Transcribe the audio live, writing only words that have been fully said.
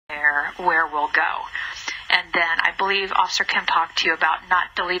there where we'll go. And then I believe Officer Kim talked to you about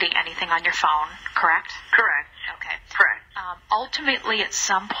not deleting anything on your phone, correct? Correct. Okay. Correct. Ultimately, at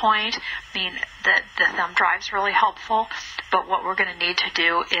some point, the thumb drive's really helpful, but what we're going to need to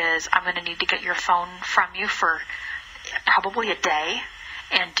do is I'm going to need to get your phone from you for probably a day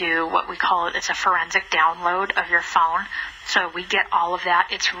and do what we call it's a forensic download of your phone. So we get all of that.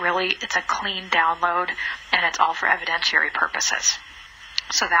 It's a clean download, and it's all for evidentiary purposes.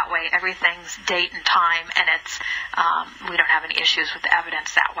 So that way everything's date and time, and it's we don't have any issues with the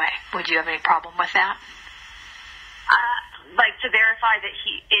evidence that way. Would you have any problem with that? Like to verify that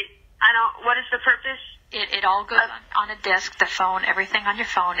what is the purpose? It all goes on a disk. The phone, everything on your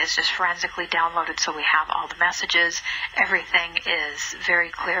phone is just forensically downloaded, so we have all the messages. Everything is very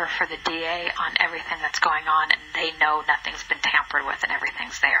clear for the DA on everything that's going on, and they know nothing's been tampered with and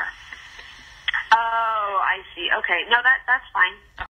everything's there. Oh, I see. Okay. No, that's fine.